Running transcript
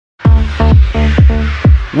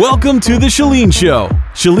Welcome to The Chalene Show.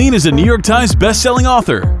 Chalene is a New York Times bestselling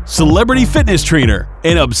author, celebrity fitness trainer,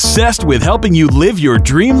 and obsessed with helping you live your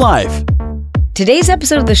dream life. Today's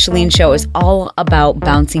episode of The Chalene Show is all about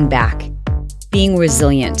bouncing back, being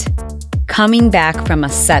resilient, coming back from a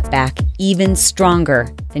setback even stronger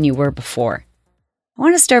than you were before. I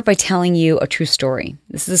want to start by telling you a true story.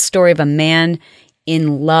 This is the story of a man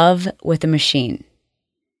in love with a machine,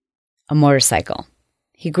 a motorcycle.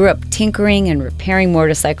 He grew up tinkering and repairing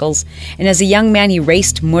motorcycles, and as a young man, he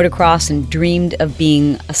raced motocross and dreamed of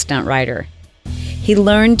being a stunt rider. He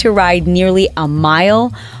learned to ride nearly a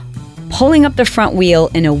mile, pulling up the front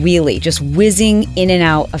wheel in a wheelie, just whizzing in and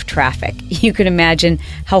out of traffic. You can imagine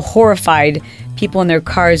how horrified people in their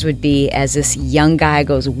cars would be as this young guy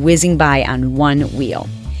goes whizzing by on one wheel.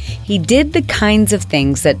 He did the kinds of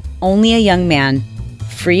things that only a young man,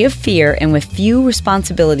 free of fear and with few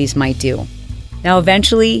responsibilities, might do. Now,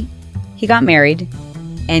 eventually, he got married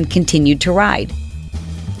and continued to ride.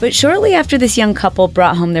 But shortly after this young couple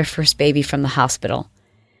brought home their first baby from the hospital,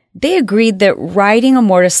 they agreed that riding a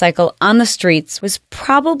motorcycle on the streets was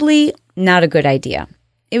probably not a good idea.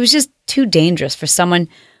 It was just too dangerous for someone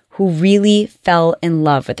who really fell in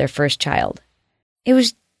love with their first child. It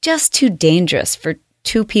was just too dangerous for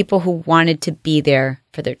two people who wanted to be there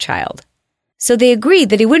for their child. So they agreed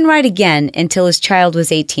that he wouldn't ride again until his child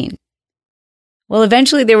was 18. Well,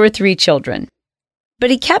 eventually there were 3 children, but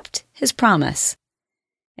he kept his promise.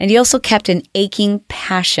 And he also kept an aching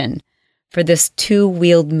passion for this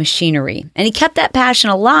 2-wheeled machinery. And he kept that passion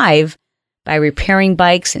alive by repairing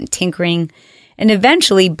bikes and tinkering and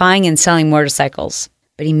eventually buying and selling motorcycles.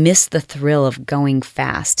 But he missed the thrill of going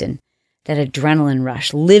fast and that adrenaline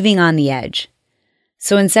rush, living on the edge.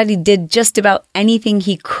 So instead he did just about anything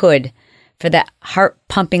he could for that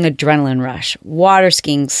heart-pumping adrenaline rush. Water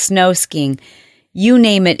skiing, snow skiing, you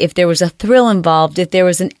name it. If there was a thrill involved, if there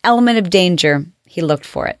was an element of danger, he looked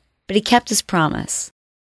for it. But he kept his promise.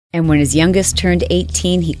 And when his youngest turned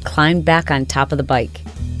 18, he climbed back on top of the bike.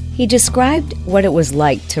 He described what it was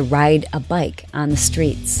like to ride a bike on the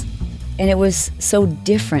streets. And it was so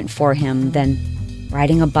different for him than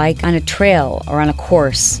riding a bike on a trail or on a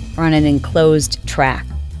course or on an enclosed track.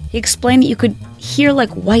 He explained that you could hear like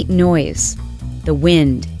white noise, the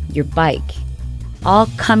wind, your bike, all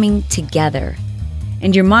coming together.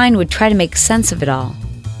 And your mind would try to make sense of it all.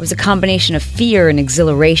 It was a combination of fear and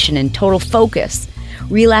exhilaration and total focus,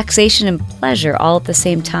 relaxation and pleasure all at the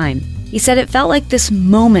same time. He said it felt like this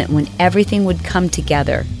moment when everything would come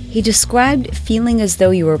together. He described feeling as though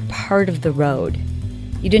you were part of the road.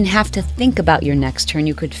 You didn't have to think about your next turn,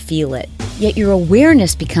 you could feel it. Yet your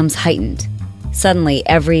awareness becomes heightened. Suddenly,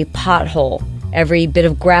 every pothole, every bit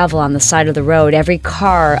of gravel on the side of the road, every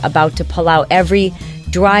car about to pull out, every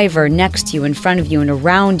driver next to you, in front of you, and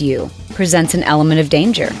around you presents an element of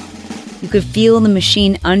danger. You could feel the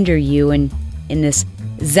machine under you and in this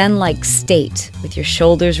zen-like state with your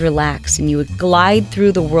shoulders relaxed, and you would glide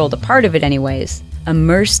through the world, a part of it anyways,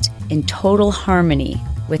 immersed in total harmony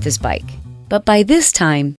with his bike. But by this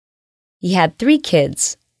time, he had 3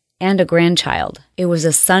 kids and a grandchild. It was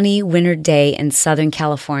a sunny winter day in Southern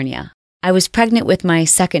California. I was pregnant with my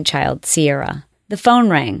second child, Sierra. The phone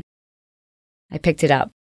rang. I picked it up.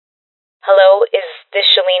 Hello, is this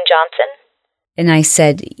Chalene Johnson? And I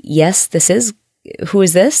said, yes, this is. Who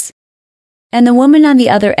is this? And the woman on the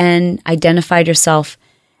other end identified herself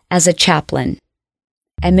as a chaplain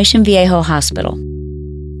at Mission Viejo Hospital.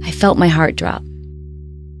 I felt my heart drop.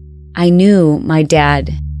 I knew my dad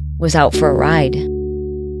was out for a ride.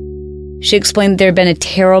 She explained there had been a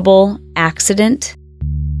terrible accident,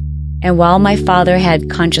 and while my father had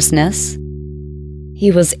consciousness, he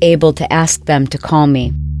was able to ask them to call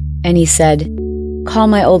me. And he said, call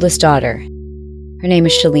my oldest daughter. Her name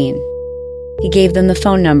is Chalene. He gave them the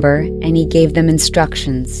phone number and he gave them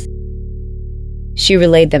instructions. She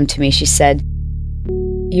relayed them to me. She said,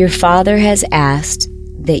 your father has asked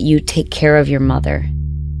that you take care of your mother.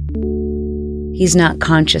 He's not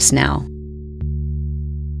conscious now,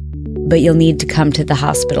 but you'll need to come to the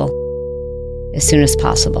hospital as soon as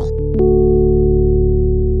possible.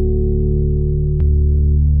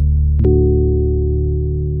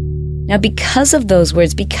 Now, because of those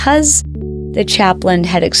words, because the chaplain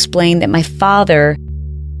had explained that my father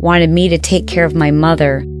wanted me to take care of my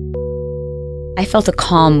mother, I felt a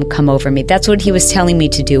calm come over me. That's what he was telling me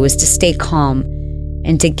to do, was to stay calm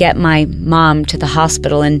and to get my mom to the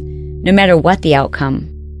hospital. And no matter what the outcome,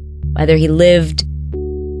 whether he lived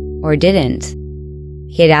or didn't,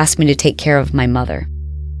 he had asked me to take care of my mother.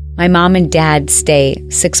 My mom and dad stay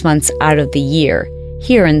 6 months out of the year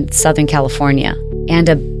here in Southern California. And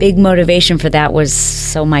a big motivation for that was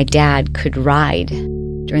so my dad could ride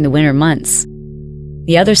during the winter months.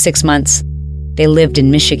 The other 6 months, they lived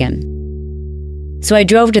in Michigan. So I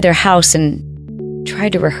drove to their house and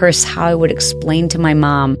tried to rehearse how I would explain to my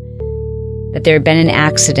mom that there had been an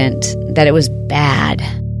accident, that it was bad,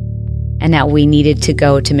 and that we needed to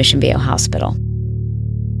go to Mission Viejo Hospital.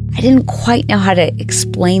 I didn't quite know how to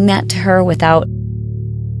explain that to her without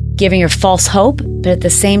giving her false hope, but at the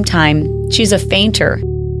same time, she's a fainter,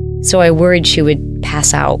 so I worried she would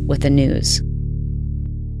pass out with the news.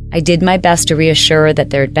 I did my best to reassure her that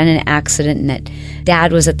there had been an accident and that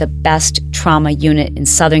Dad was at the best trauma unit in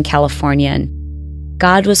Southern California, and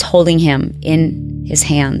God was holding him in his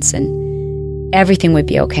hands, and everything would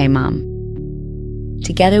be okay, Mom.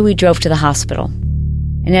 Together we drove to the hospital,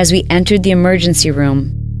 and as we entered the emergency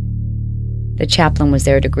room, the chaplain was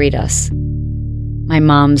there to greet us. My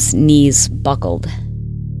mom's knees buckled.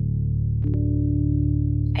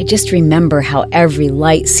 I just remember how every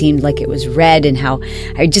light seemed like it was red and how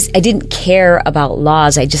I didn't care about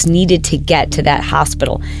laws. I just needed to get to that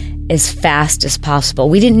hospital as fast as possible.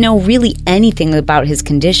 We didn't know really anything about his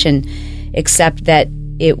condition except that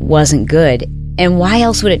it wasn't good. And why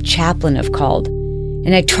else would a chaplain have called?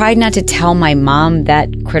 And I tried not to tell my mom that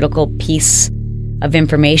critical piece of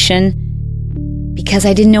information because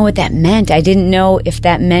I didn't know what that meant. I didn't know if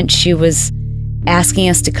that meant she was asking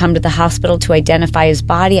us to come to the hospital to identify his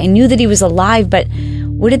body. I knew that he was alive, but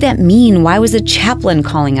what did that mean? Why was the chaplain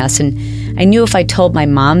calling us? And I knew if I told my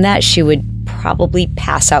mom that, she would probably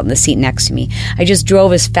pass out in the seat next to me. I just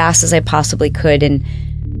drove as fast as I possibly could, and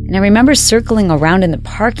I remember circling around in the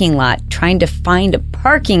parking lot trying to find a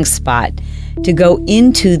parking spot to go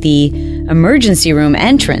into the emergency room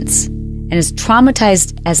entrance. And as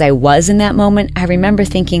traumatized as I was in that moment, I remember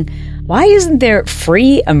thinking, why isn't there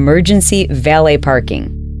free emergency valet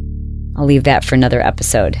parking? I'll leave that for another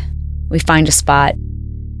episode. We find a spot.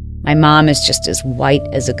 My mom is just as white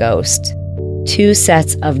as a ghost. 2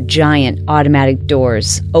 sets of giant automatic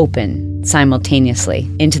doors open simultaneously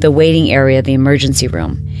into the waiting area of the emergency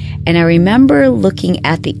room. And I remember looking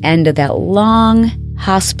at the end of that long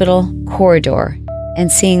hospital corridor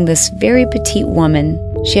and seeing this very petite woman.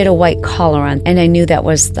 She had a white collar on, and I knew that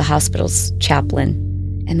was the hospital's chaplain.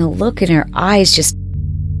 And the look in her eyes just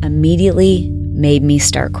immediately made me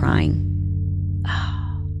start crying.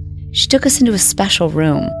 She took us into a special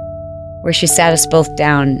room where she sat us both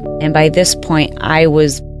down, and by this point, I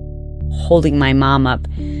was holding my mom up.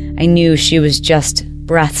 I knew she was just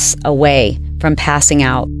breaths away from passing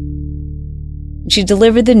out. She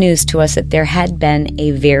delivered the news to us that there had been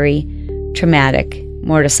a very traumatic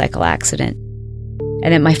motorcycle accident,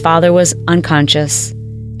 and that my father was unconscious,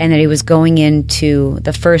 and that he was going into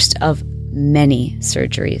the first of many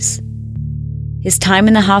surgeries. His time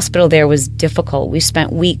in the hospital there was difficult. We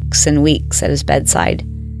spent weeks and weeks at his bedside.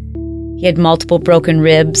 He had multiple broken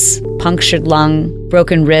ribs, punctured lung,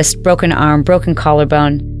 broken wrist, broken arm, broken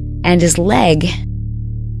collarbone, and his leg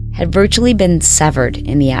had virtually been severed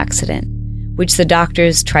in the accident, which the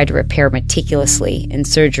doctors tried to repair meticulously in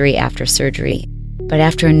surgery after surgery. But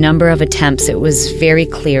after a number of attempts, it was very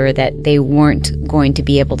clear that they weren't going to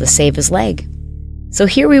be able to save his leg. So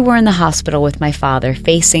here we were in the hospital with my father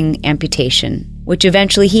facing amputation, which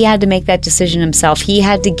eventually he had to make that decision himself. He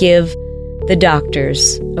had to give the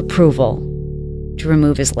doctors approval to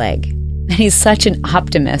remove his leg. And he's such an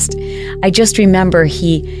optimist. I just remember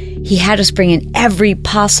he had us bring in every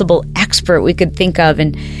possible expert we could think of,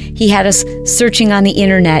 and he had us searching on the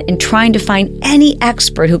internet and trying to find any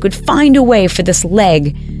expert who could find a way for this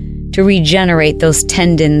leg to regenerate those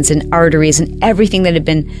tendons and arteries and everything that had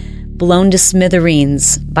been blown to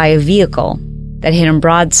smithereens by a vehicle that hit him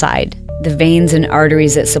broadside. The veins and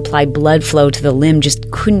arteries that supplied blood flow to the limb just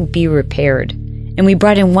couldn't be repaired. And we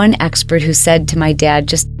brought in one expert who said to my dad,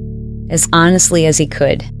 just as honestly as he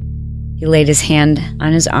could, he laid his hand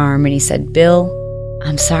on his arm and he said, "Bill,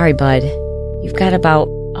 I'm sorry, bud. You've got about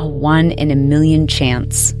a 1 in a million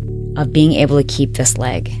chance of being able to keep this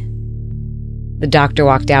leg." The doctor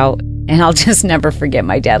walked out, and I'll just never forget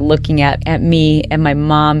my dad looking at me and my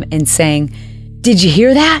mom and saying, "Did you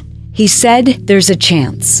hear that? He said there's a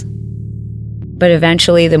chance." But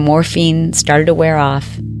eventually the morphine started to wear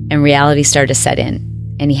off and reality started to set in,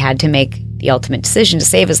 and he had to make the ultimate decision to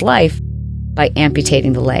save his life by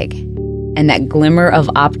amputating the leg. And that glimmer of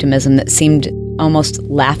optimism that seemed almost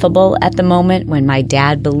laughable at the moment when my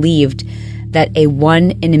dad believed that a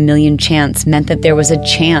 1 in a million chance meant that there was a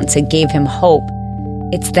chance, it gave him hope.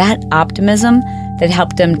 It's that optimism that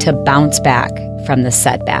helped him to bounce back from the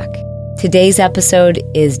setback. Today's episode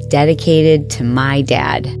is dedicated to my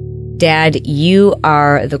dad. Dad, you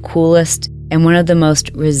are the coolest and one of the most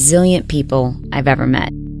resilient people I've ever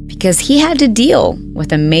met. because he had to deal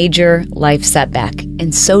with a major life setback,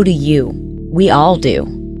 and so do you. We all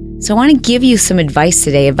do. So I want to give you some advice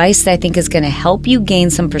today, advice that I think is going to help you gain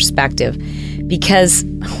some perspective, because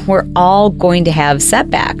we're all going to have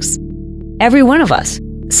setbacks. Every one of us.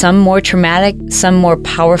 Some more traumatic, some more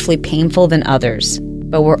powerfully painful than others.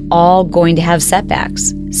 But we're all going to have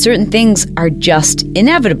setbacks. Certain things are just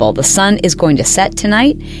inevitable. The sun is going to set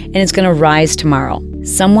tonight and it's going to rise tomorrow.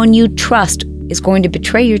 Someone you trust is going to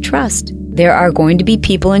betray your trust. There are going to be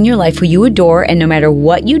people in your life who you adore, and no matter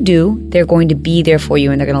what you do, they're going to be there for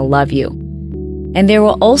you and they're going to love you. And there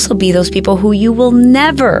will also be those people who you will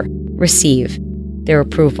never receive their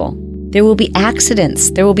approval. There will be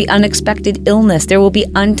accidents. There will be unexpected illness. There will be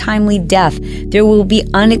untimely death. There will be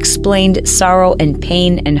unexplained sorrow and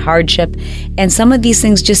pain and hardship. And some of these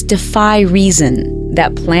things just defy reason.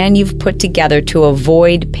 That plan you've put together to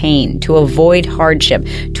avoid pain, to avoid hardship,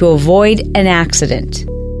 to avoid an accident,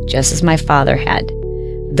 just as my father had.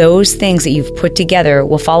 Those things that you've put together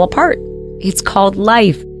will fall apart. It's called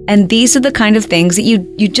life. And these are the kind of things that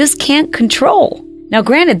you just can't control. Now,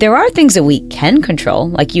 granted, there are things that we can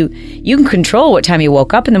control, like you can control what time you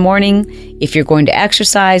woke up in the morning, if you're going to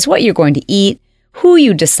exercise, what you're going to eat, who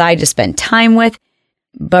you decide to spend time with,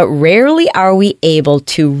 but rarely are we able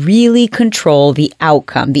to really control the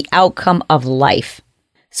outcome of life.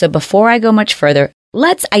 So before I go much further,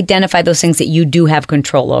 let's identify those things that you do have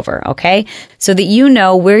control over, okay? So that you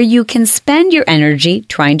know where you can spend your energy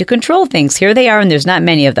trying to control things. Here they are, and there's not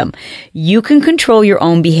many of them. You can control your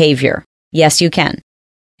own behavior. Yes, you can.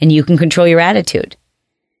 And you can control your attitude.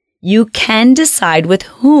 You can decide with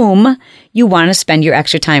whom you want to spend your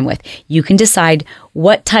extra time with. You can decide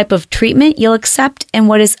what type of treatment you'll accept and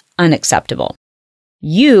what is unacceptable.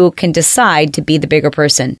 You can decide to be the bigger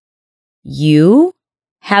person. You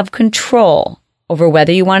have control over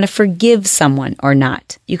whether you want to forgive someone or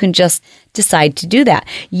not. You can just decide to do that.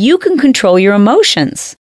 You can control your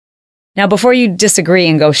emotions. Now, before you disagree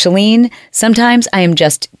and go, Shalene, sometimes I am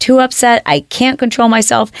just too upset. I can't control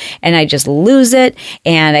myself and I just lose it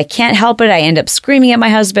and I can't help it. I end up screaming at my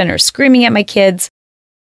husband or screaming at my kids.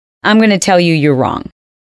 I'm going to tell you you're wrong.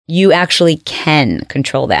 You actually can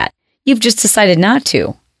control that. You've just decided not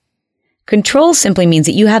to. Control simply means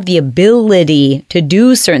that you have the ability to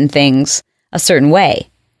do certain things a certain way.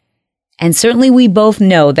 And certainly we both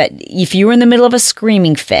know that if you were in the middle of a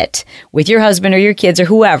screaming fit with your husband or your kids or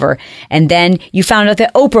whoever, and then you found out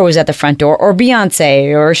that Oprah was at the front door or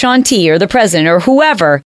Beyonce or Shanti or the president or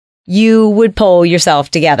whoever, you would pull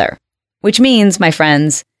yourself together. Which means, my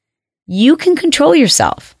friends, you can control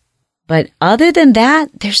yourself. But other than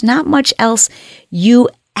that, there's not much else you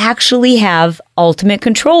actually have ultimate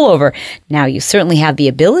control over. Now, you certainly have the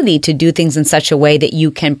ability to do things in such a way that you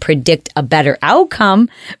can predict a better outcome,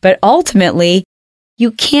 but ultimately,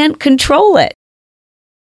 you can't control it.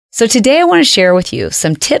 So today I want to share with you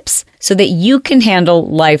some tips so that you can handle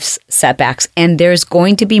life's setbacks, and there's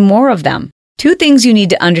going to be more of them. 2 things you need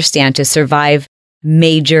to understand to survive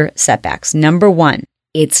major setbacks. Number 1,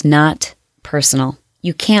 it's not personal.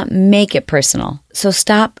 You can't make it personal. So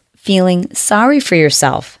stop feeling sorry for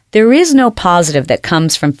yourself. There is no positive that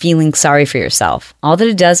comes from feeling sorry for yourself. All that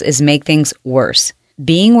it does is make things worse.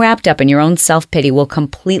 Being wrapped up in your own self-pity will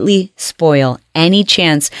completely spoil any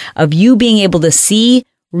chance of you being able to see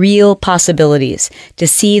real possibilities, to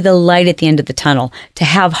see the light at the end of the tunnel, to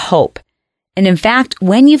have hope. And in fact,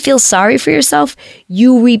 when you feel sorry for yourself,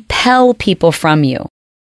 you repel people from you.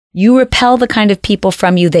 You repel the kind of people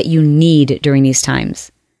from you that you need during these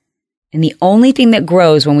times. And the only thing that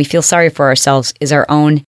grows when we feel sorry for ourselves is our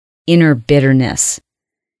own inner bitterness.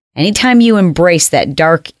 Anytime you embrace that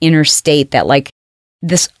dark inner state that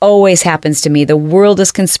this always happens to me, the world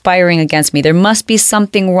is conspiring against me, there must be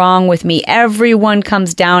something wrong with me, everyone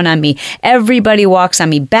comes down on me, everybody walks on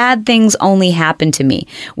me, bad things only happen to me.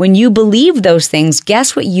 When you believe those things,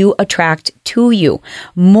 guess what you attract to you?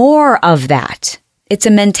 More of that. It's a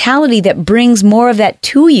mentality that brings more of that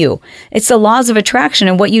to you. It's the laws of attraction,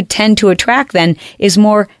 and what you tend to attract then is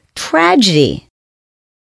more tragedy.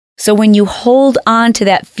 So when you hold on to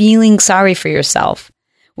that feeling sorry for yourself,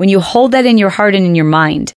 when you hold that in your heart and in your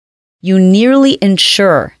mind, you nearly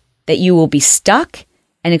ensure that you will be stuck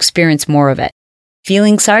and experience more of it.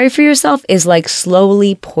 Feeling sorry for yourself is like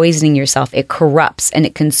slowly poisoning yourself. It corrupts and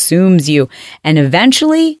it consumes you, and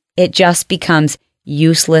eventually it just becomes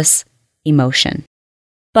useless emotion.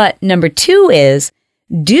 But number 2 is,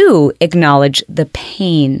 do acknowledge the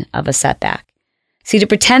pain of a setback. See, to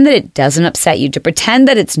pretend that it doesn't upset you, to pretend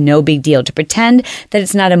that it's no big deal, to pretend that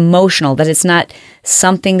it's not emotional, that it's not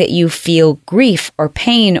something that you feel grief or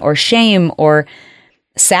pain or shame or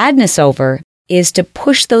sadness over, is to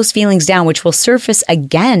push those feelings down, which will surface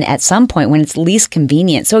again at some point when it's least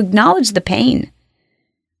convenient. So acknowledge the pain.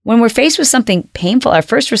 When we're faced with something painful, our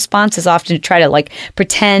first response is often to try to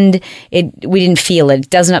pretend we didn't feel it. It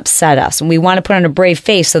doesn't upset us. And we want to put on a brave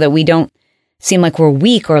face so that we don't seem like we're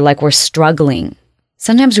weak or like we're struggling.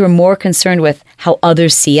 Sometimes we're more concerned with how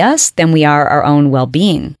others see us than we are our own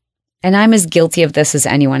well-being. And I'm as guilty of this as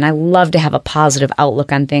anyone. I love to have a positive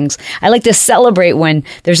outlook on things. I like to celebrate when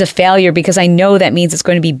there's a failure because I know that means it's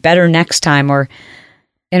going to be better next time. And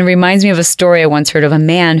it reminds me of a story I once heard of a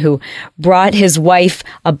man who brought his wife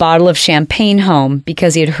a bottle of champagne home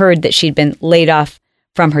because he had heard that she'd been laid off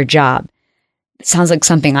from her job. It sounds like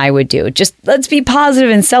something I would do. Just let's be positive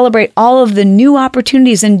and celebrate all of the new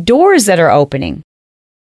opportunities and doors that are opening.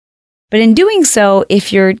 But in doing so,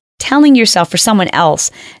 if you're telling yourself or someone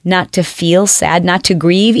else not to feel sad, not to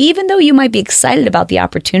grieve, even though you might be excited about the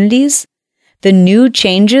opportunities, the new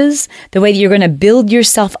changes, the way that you're going to build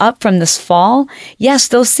yourself up from this fall, yes,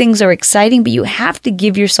 those things are exciting, but you have to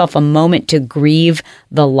give yourself a moment to grieve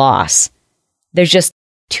the loss. There's just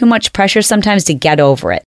too much pressure sometimes to get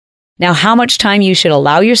over it. Now, how much time you should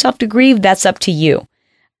allow yourself to grieve, that's up to you.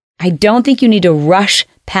 I don't think you need to rush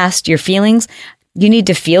past your feelings. You need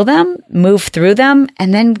to feel them, move through them,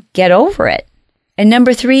 and then get over it. And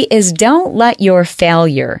number 3 is don't let your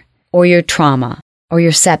failure or your trauma or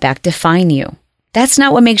your setback define you. That's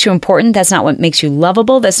not what makes you important. That's not what makes you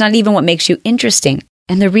lovable. That's not even what makes you interesting.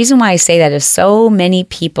 And the reason why I say that is so many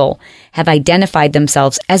people have identified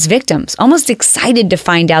themselves as victims, almost excited to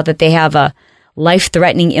find out that they have a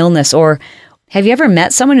life-threatening illness. Or have you ever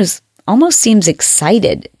met someone who almost seems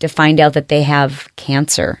excited to find out that they have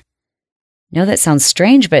cancer? I know that sounds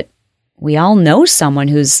strange, but we all know someone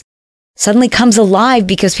who's suddenly comes alive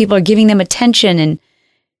because people are giving them attention and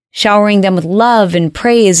showering them with love and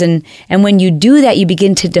praise. And when you do that, you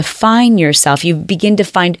begin to define yourself. You begin to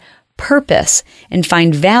find purpose and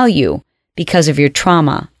find value because of your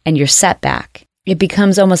trauma and your setback. It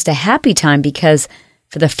becomes almost a happy time because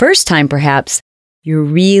for the first time, perhaps, you're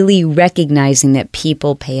really recognizing that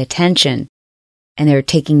people pay attention and they're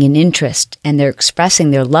taking an interest and they're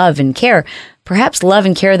expressing their love and care, perhaps love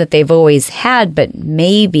and care that they've always had, but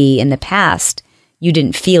maybe in the past you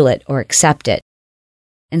didn't feel it or accept it.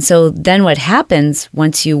 And so then what happens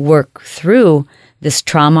once you work through this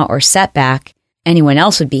trauma or setback, anyone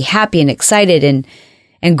else would be happy and excited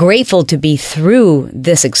and grateful to be through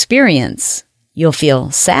this experience. You'll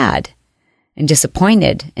feel sad and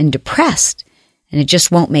disappointed and depressed, and it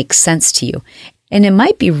just won't make sense to you. And it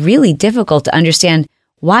might be really difficult to understand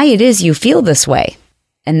why it is you feel this way.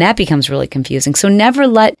 And that becomes really confusing. So never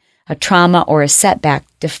let a trauma or a setback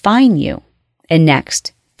define you. And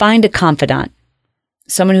next, find a confidant,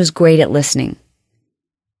 someone who's great at listening.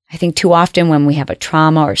 I think too often when we have a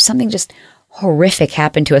trauma or something just horrific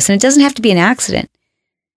happen to us, and it doesn't have to be an accident.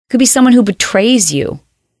 It could be someone who betrays you.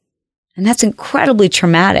 And that's incredibly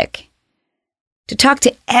traumatic. To talk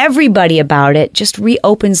to everybody about it just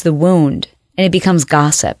reopens the wound. And it becomes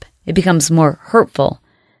gossip. It becomes more hurtful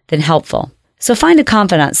than helpful. So find a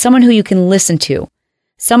confidant, someone who you can listen to,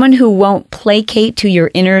 someone who won't placate to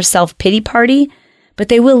your inner self-pity party, but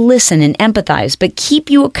they will listen and empathize, but keep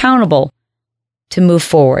you accountable to move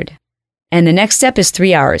forward. And the next step is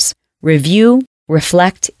 3 R's. Review,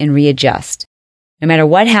 reflect, and readjust. No matter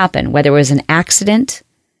what happened, whether it was an accident,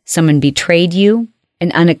 someone betrayed you,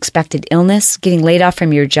 an unexpected illness, getting laid off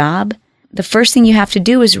from your job, the first thing you have to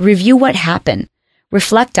do is review what happened.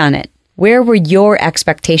 Reflect on it. Where were your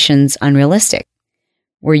expectations unrealistic?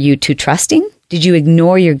 Were you too trusting? Did you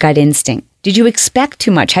ignore your gut instinct? Did you expect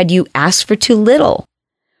too much? Had you asked for too little?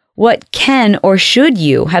 What can or should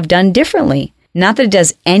you have done differently? Not that it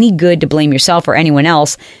does any good to blame yourself or anyone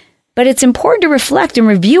else, but it's important to reflect and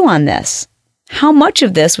review on this. How much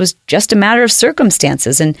of this was just a matter of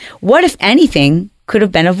circumstances, and what, if anything, could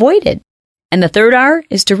have been avoided? And the 3rd R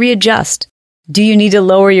is to readjust. Do you need to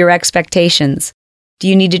lower your expectations? Do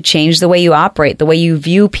you need to change the way you operate, the way you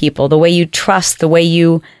view people, the way you trust, the way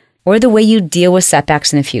you deal with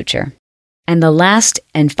setbacks in the future? And the last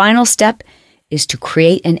and final step is to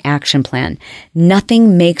create an action plan.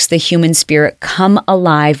 Nothing makes the human spirit come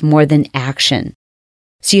alive more than action.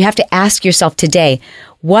 So you have to ask yourself today,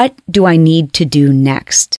 what do I need to do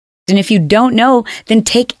next? And if you don't know, then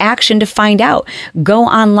take action to find out. Go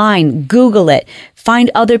online, Google it,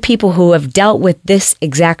 find other people who have dealt with this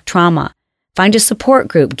exact trauma. Find a support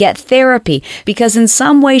group, get therapy, because in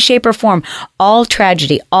some way, shape, or form, all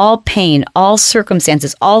tragedy, all pain, all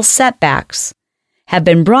circumstances, all setbacks have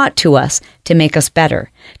been brought to us to make us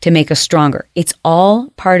better, to make us stronger. It's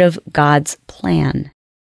all part of God's plan.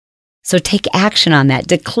 So take action on that.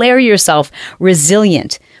 Declare yourself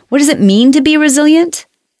resilient. What does it mean to be resilient?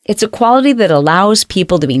 It's a quality that allows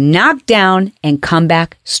people to be knocked down and come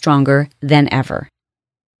back stronger than ever.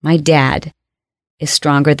 My dad is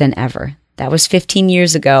stronger than ever. That was 15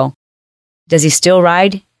 years ago. Does he still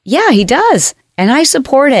ride? Yeah, he does. And I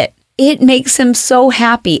support it. It makes him so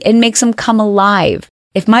happy. It makes him come alive.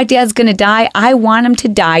 If my dad's going to die, I want him to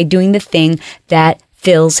die doing the thing that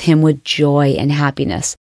fills him with joy and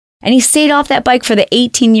happiness. And he stayed off that bike for the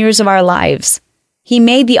 18 years of our lives. He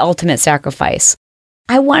made the ultimate sacrifice.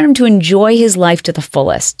 I want him to enjoy his life to the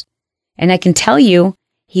fullest. And I can tell you,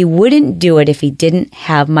 he wouldn't do it if he didn't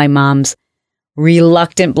have my mom's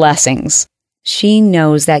reluctant blessings. She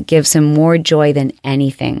knows that gives him more joy than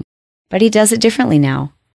anything. But he does it differently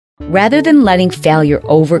now. Rather than letting failure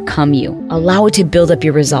overcome you, allow it to build up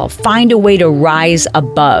your resolve. Find a way to rise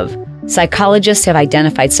above. Psychologists have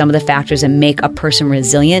identified some of the factors that make a person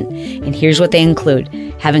resilient, and here's what they include: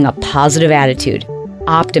 having a positive attitude,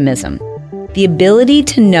 optimism, the ability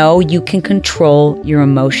to know you can control your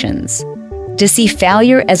emotions, to see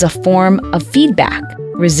failure as a form of feedback.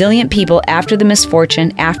 Resilient people, after the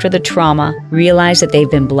misfortune, after the trauma, realize that they've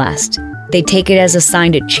been blessed. They take it as a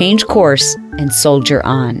sign to change course and soldier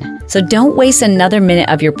on. So don't waste another minute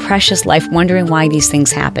of your precious life wondering why these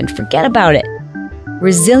things happened. Forget about it.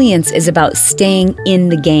 Resilience is about staying in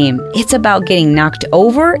the game. It's about getting knocked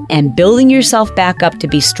over and building yourself back up to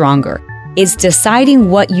be stronger. It's deciding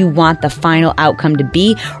what you want the final outcome to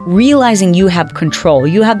be, realizing you have control.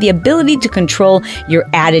 You have the ability to control your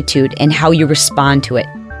attitude and how you respond to it.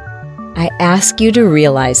 I ask you to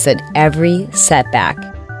realize that every setback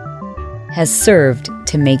has served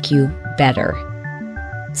to make you better.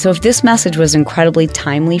 So if this message was incredibly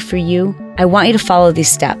timely for you, I want you to follow these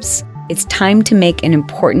steps. It's time to make an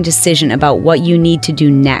important decision about what you need to do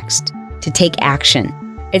next, to take action.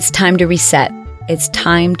 It's time to reset. It's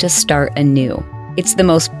time to start anew. It's the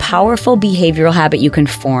most powerful behavioral habit you can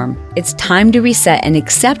form. It's time to reset and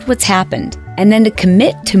accept what's happened, and then to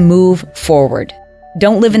commit to move forward.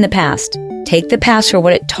 Don't live in the past. Take the past for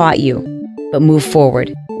what it taught you, but move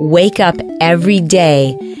forward. Wake up every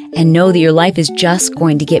day and know that your life is just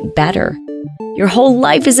going to get better. Your whole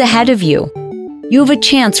life is ahead of you. You have a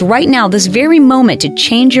chance right now, this very moment, to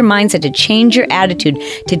change your mindset, to change your attitude,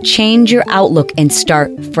 to change your outlook and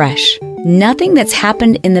start fresh. Nothing that's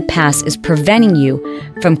happened in the past is preventing you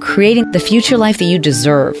from creating the future life that you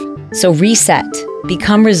deserve. So reset,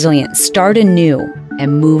 become resilient, start anew,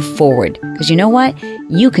 and move forward. Because you know what?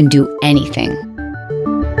 You can do anything.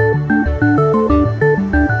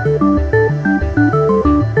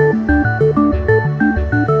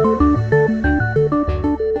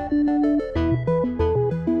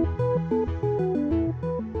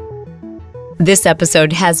 This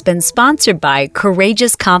episode has been sponsored by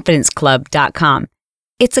CourageousConfidenceClub.com.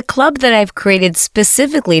 It's a club that I've created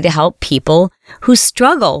specifically to help people who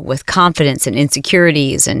struggle with confidence and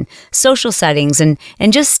insecurities and social settings and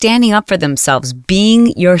just standing up for themselves,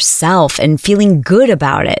 being yourself and feeling good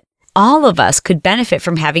about it. All of us could benefit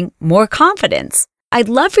from having more confidence. I'd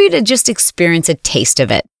love for you to just experience a taste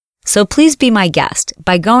of it. So please be my guest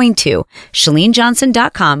by going to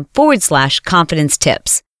ShaleneJohnson.com/confidence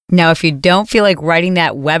tips. Now, if you don't feel like writing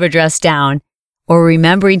that web address down or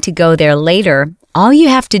remembering to go there later, all you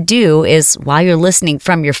have to do is, while you're listening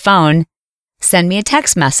from your phone, send me a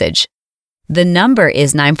text message. The number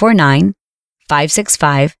is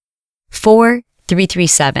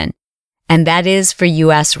 949-565-4337, and that is for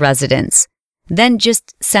U.S. residents. Then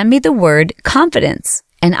just send me the word confidence,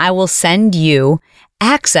 and I will send you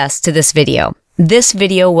access to this video. This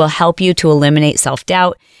video will help you to eliminate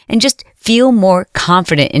self-doubt and just feel more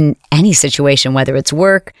confident in any situation, whether it's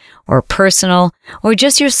work or personal or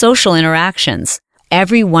just your social interactions.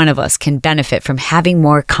 Every one of us can benefit from having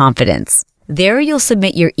more confidence. There you'll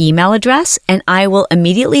submit your email address and I will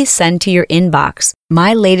immediately send to your inbox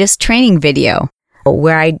my latest training video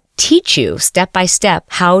where I teach you step by step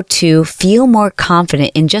how to feel more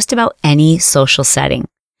confident in just about any social setting.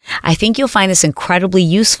 I think you'll find this incredibly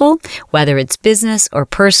useful, whether it's business or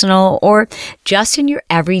personal or just in your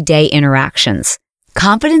everyday interactions.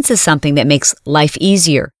 Confidence is something that makes life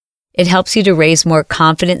easier. It helps you to raise more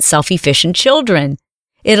confident, self-efficient children.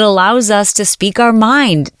 It allows us to speak our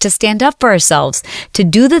mind, to stand up for ourselves, to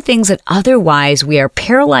do the things that otherwise we are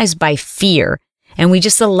paralyzed by fear, and we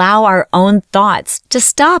just allow our own thoughts to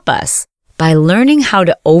stop us. By learning how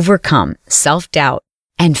to overcome self-doubt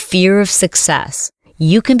and fear of success,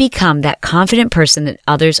 you can become that confident person that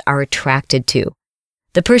others are attracted to.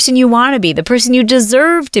 The person you want to be, the person you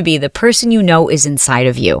deserve to be, the person you know is inside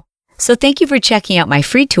of you. So thank you for checking out my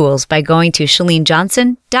free tools by going to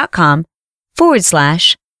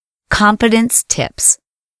shalenejohnson.com/confidence tips.